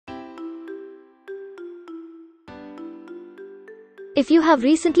If you have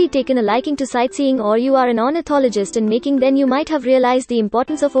recently taken a liking to sightseeing or you are an ornithologist in making, then you might have realized the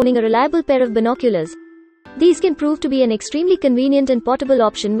importance of owning a reliable pair of binoculars. These can prove to be an extremely convenient and portable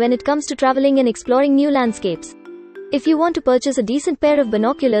option when it comes to traveling and exploring new landscapes. If you want to purchase a decent pair of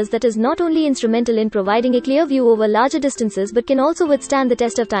binoculars that is not only instrumental in providing a clear view over larger distances but can also withstand the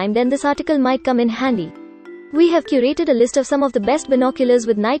test of time, then this article might come in handy. We have curated a list of some of the best binoculars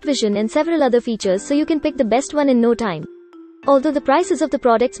with night vision and several other features, so you can pick the best one in no time. Although the prices of the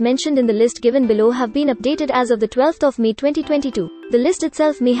products mentioned in the list given below have been updated as of the 12th of May 2022, the list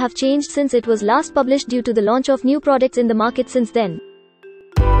itself may have changed since it was last published due to the launch of new products in the market since then.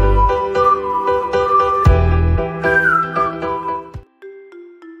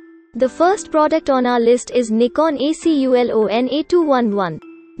 The first product on our list is NIKON ACULON A211.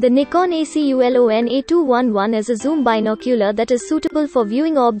 The NIKON ACULON A211 is a zoom binocular that is suitable for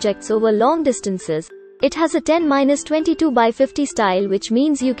viewing objects over long distances. It has a 10-22 by 50 style, which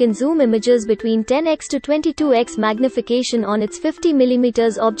means you can zoom images between 10x to 22x magnification on its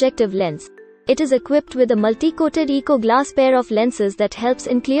 50mm objective lens. It is equipped with a multi-coated eco-glass pair of lenses that helps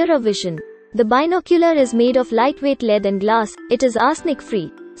in clearer vision. The binocular is made of lightweight lead and glass. It is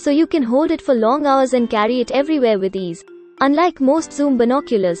arsenic-free, so you can hold it for long hours and carry it everywhere with ease. Unlike most zoom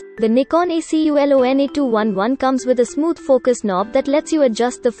binoculars, the NIKON ACULON A211 comes with a smooth focus knob that lets you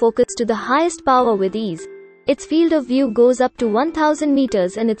adjust the focus to the highest power with ease. Its field of view goes up to 1000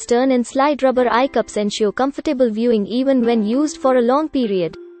 meters and its turn and slide rubber eye cups ensure comfortable viewing even when used for a long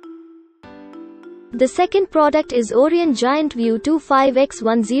period. The second product is ORION Giant View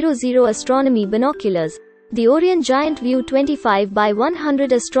 25x100 Astronomy Binoculars. The ORION Giant View 25 by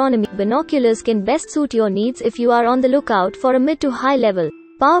 100 astronomy binoculars can best suit your needs if you are on the lookout for a mid to high level,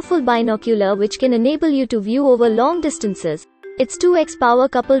 powerful binocular which can enable you to view over long distances. Its 2x power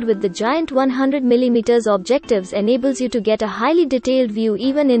coupled with the giant 100mm objectives enables you to get a highly detailed view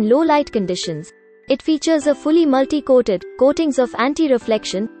even in low light conditions. It features a fully multi-coated, coatings of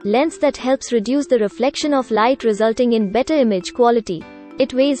anti-reflection, lens that helps reduce the reflection of light resulting in better image quality.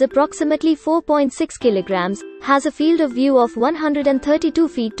 It weighs approximately 4.6 kilograms, has a field of view of 132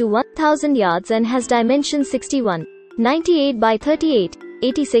 feet to 1000 yards and has dimensions 61, 98 by 38,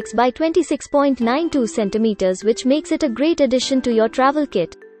 86 by 26.92 centimeters, which makes it a great addition to your travel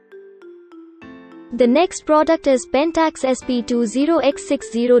kit. The next product is PENTAX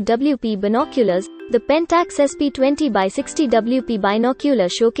SP20x60WP Binoculars. The PENTAX SP20 by 60 WP binocular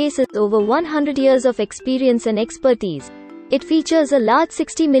showcases over 100 years of experience and expertise. It features a large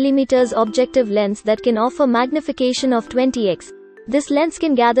 60mm objective lens that can offer magnification of 20x. This lens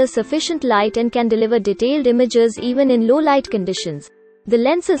can gather sufficient light and can deliver detailed images even in low light conditions. The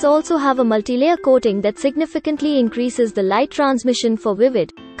lenses also have a multi-layer coating that significantly increases the light transmission for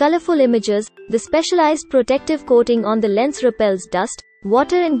vivid, colorful images. The specialized protective coating on the lens repels dust,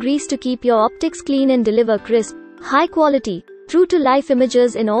 water and grease to keep your optics clean and deliver crisp, high-quality, true-to-life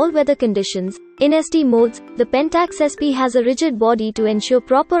images in all weather conditions. In SD modes, the PENTAX SP has a rigid body to ensure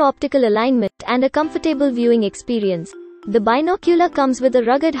proper optical alignment and a comfortable viewing experience. The binocular comes with a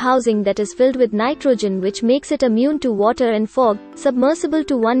rugged housing that is filled with nitrogen, which makes it immune to water and fog, submersible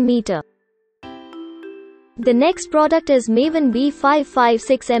to 1 meter. The next product is MAVEN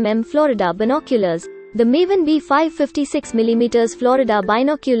B556mm Florida Binoculars. The MAVEN B556mm Florida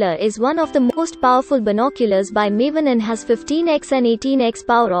binocular is one of the most powerful binoculars by MAVEN and has 15x and 18x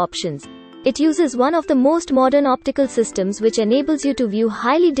power options. It uses one of the most modern optical systems which enables you to view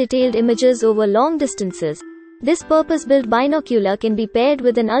highly detailed images over long distances. This purpose-built binocular can be paired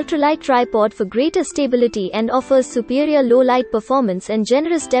with an ultralight tripod for greater stability and offers superior low-light performance and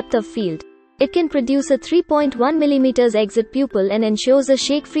generous depth of field. It can produce a 3.1mm exit pupil and ensures a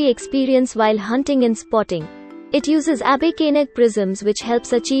shake-free experience while hunting and spotting. It uses abercanic prisms which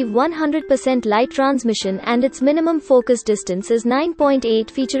helps achieve 100% light transmission, and its minimum focus distance is 9.8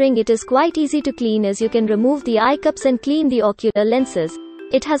 featuring. It is quite easy to clean as you can remove the eye cups and clean the ocular lenses.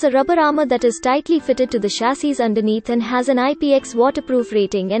 It has a rubber armor that is tightly fitted to the chassis underneath and has an IPX waterproof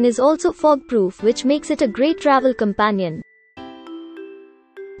rating and is also fog-proof, which makes it a great travel companion.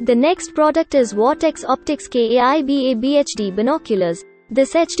 The next product is VORTEX Optics KAIBAB HD Binoculars.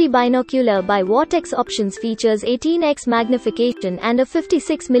 This HD binocular by VORTEX Options features 18x magnification and a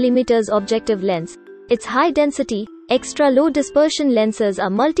 56mm objective lens. Its high-density, extra-low dispersion lenses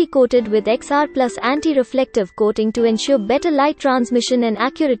are multi-coated with XR plus anti-reflective coating to ensure better light transmission and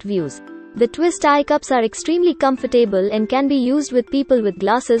accurate views. The twist eye cups are extremely comfortable and can be used with people with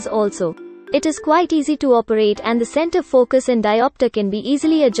glasses also. It is quite easy to operate and the center focus and diopter can be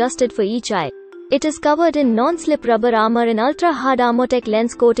easily adjusted for each eye. It is covered in non-slip rubber armor and ultra-hard Armortech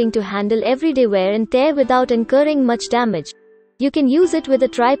lens coating to handle everyday wear and tear without incurring much damage. You can use it with a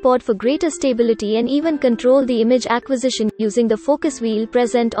tripod for greater stability and even control the image acquisition using the focus wheel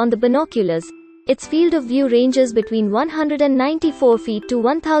present on the binoculars. Its field of view ranges between 194 feet to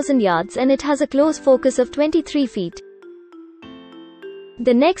 1000 yards and it has a close focus of 23 feet.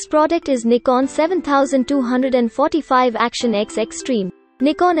 The next product is Nikon 7245 Action X Extreme.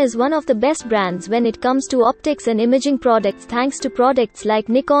 Nikon is one of the best brands when it comes to optics and imaging products thanks to products like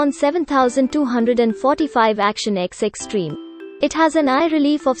Nikon 7245 Action X Extreme. It has an eye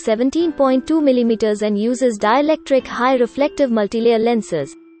relief of 17.2 mm and uses dielectric high reflective multilayer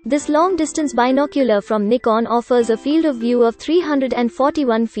lenses. This long-distance binocular from Nikon offers a field of view of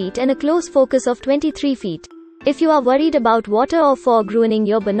 341 feet and a close focus of 23 feet. If you are worried about water or fog ruining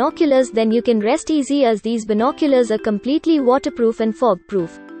your binoculars, then you can rest easy as these binoculars are completely waterproof and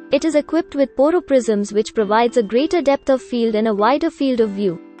fog-proof. It is equipped with poro prisms which provides a greater depth of field and a wider field of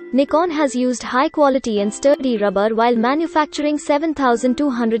view. Nikon has used high-quality and sturdy rubber while manufacturing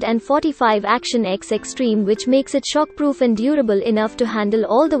 7245 Action X Extreme, which makes it shockproof and durable enough to handle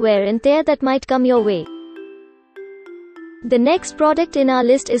all the wear and tear that might come your way. The next product in our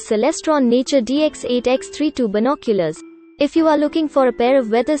list is CELESTRON Nature DX8X32 Binoculars. If you are looking for a pair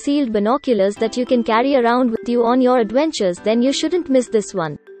of weather-sealed binoculars that you can carry around with you on your adventures, then you shouldn't miss this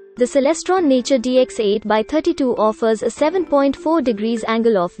one. The CELESTRON Nature DX8x32 offers a 7.4 degrees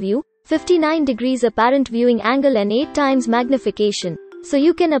angle of view, 59 degrees apparent viewing angle and 8 times magnification, so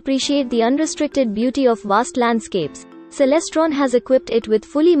you can appreciate the unrestricted beauty of vast landscapes. CELESTRON has equipped it with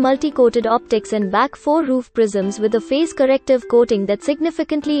fully multi-coated optics and back 4 roof prisms with a phase corrective coating that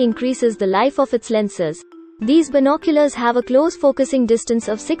significantly increases the life of its lenses. These binoculars have a close focusing distance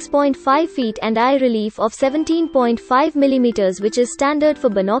of 6.5 feet and eye relief of 17.5 mm, which is standard for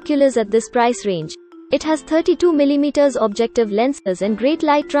binoculars at this price range. It has 32 mm objective lenses and great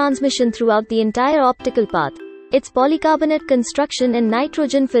light transmission throughout the entire optical path. Its polycarbonate construction and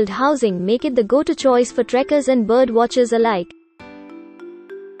nitrogen-filled housing make it the go-to choice for trekkers and bird watchers alike.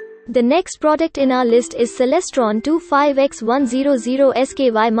 The next product in our list is CELESTRON 25x100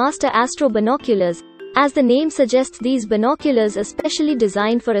 SKYMASTER ASTRO Binoculars. As the name suggests, these binoculars are specially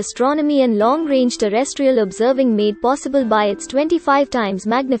designed for astronomy and long-range terrestrial observing, made possible by its 25 times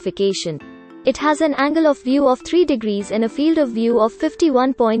magnification. It has an angle of view of 3 degrees and a field of view of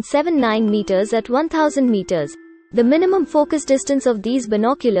 51.79 meters at 1000 meters. The minimum focus distance of these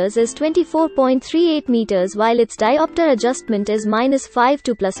binoculars is 24.38 meters, while its diopter adjustment is -5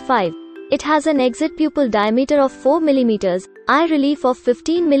 to +5. It has an exit pupil diameter of 4 mm, eye relief of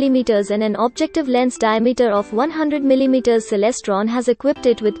 15 mm and an objective lens diameter of 100 mm. CELESTRON has equipped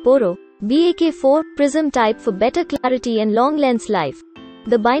it with poro, BAK4, prism type for better clarity and long lens life.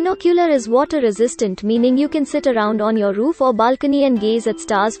 The binocular is water resistant, meaning you can sit around on your roof or balcony and gaze at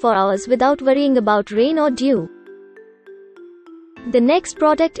stars for hours without worrying about rain or dew. The next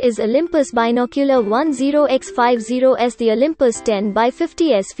product is Olympus Binocular 10x50s. The Olympus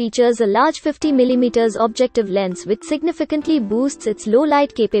 10x50s features a large 50 mm objective lens which significantly boosts its low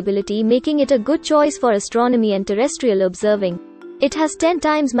light capability, making it a good choice for astronomy and terrestrial observing. It has 10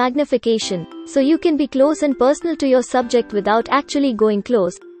 times magnification, so you can be close and personal to your subject without actually going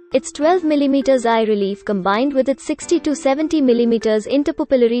close. Its 12 mm eye relief combined with its 60 to 70 mm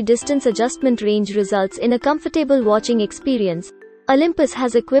interpupillary distance adjustment range results in a comfortable watching experience. Olympus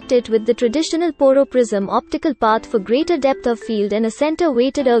has equipped it with the traditional poro prism optical path for greater depth of field and a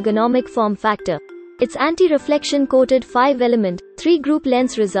center-weighted ergonomic form factor. Its anti-reflection coated 5-element, 3-group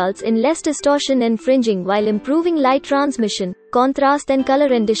lens results in less distortion and fringing while improving light transmission, contrast and color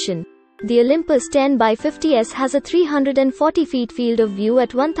rendition. The Olympus 10x50s has a 340 feet field of view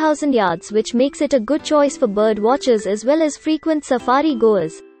at 1000 yards, which makes it a good choice for bird watchers as well as frequent safari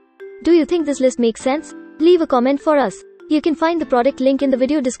goers. Do you think this list makes sense? Leave a comment for us. You can find the product link in the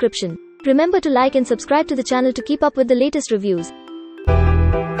video description. Remember to like and subscribe to the channel to keep up with the latest reviews.